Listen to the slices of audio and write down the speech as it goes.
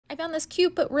I found this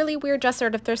cute but really weird dresser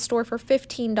at a thrift store for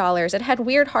 $15. It had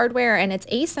weird hardware and its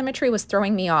asymmetry was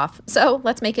throwing me off. So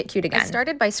let's make it cute again. I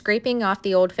started by scraping off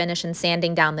the old finish and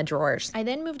sanding down the drawers. I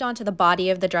then moved on to the body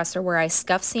of the dresser where I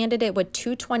scuff sanded it with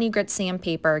 220 grit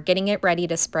sandpaper, getting it ready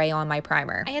to spray on my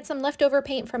primer. I had some leftover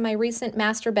paint from my recent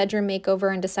master bedroom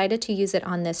makeover and decided to use it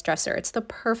on this dresser. It's the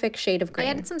perfect shade of green.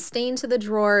 I added some stain to the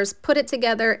drawers, put it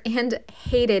together, and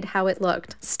hated how it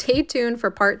looked. Stay tuned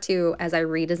for part 2 as I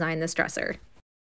redesign this dresser.